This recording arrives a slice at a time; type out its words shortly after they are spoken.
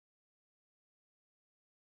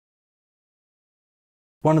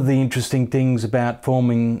One of the interesting things about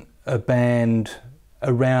forming a band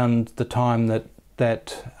around the time that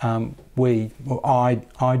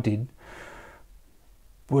I did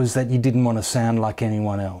was that you didn't want to sound like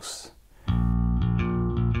anyone else.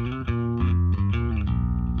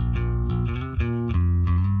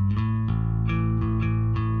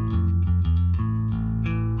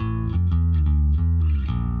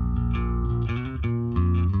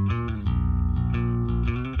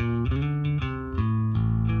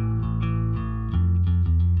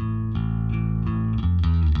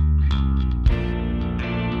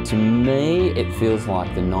 To me, it feels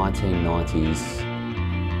like the 1990s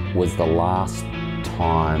was the last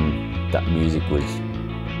time that music was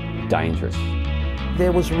dangerous.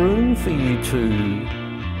 There was room for you to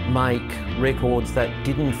make records that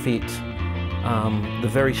didn't fit the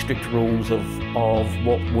very strict rules of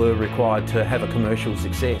what were required to have a commercial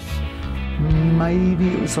success. Maybe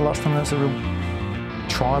it was the last time there was a real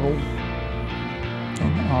tribal.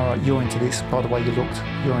 All right, you're into this, by the way you looked,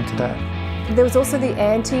 you're into that. There was also the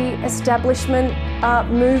anti-establishment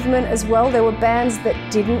movement as well. There were bands that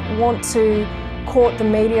didn't want to court the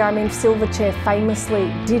media. I mean, Silverchair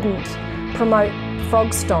famously didn't promote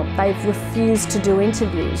Frog Stomp. They've refused to do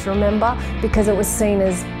interviews, remember? Because it was seen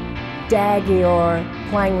as daggy or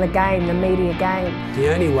playing the game, the media game.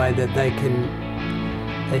 The only way that they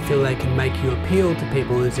feel they can make you appeal to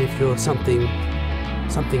people is if you're something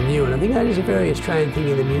new. And I think that is a very Australian thing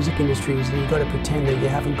in the music industry, is that you've got to pretend that you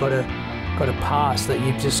haven't got a past, that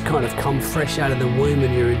you've just kind of come fresh out of the womb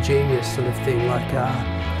and you're a genius sort of thing.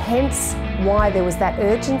 Hence why there was that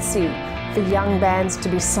urgency for young bands to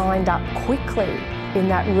be signed up quickly in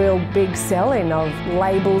that real big sell-in of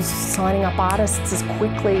labels signing up artists as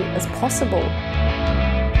quickly as possible.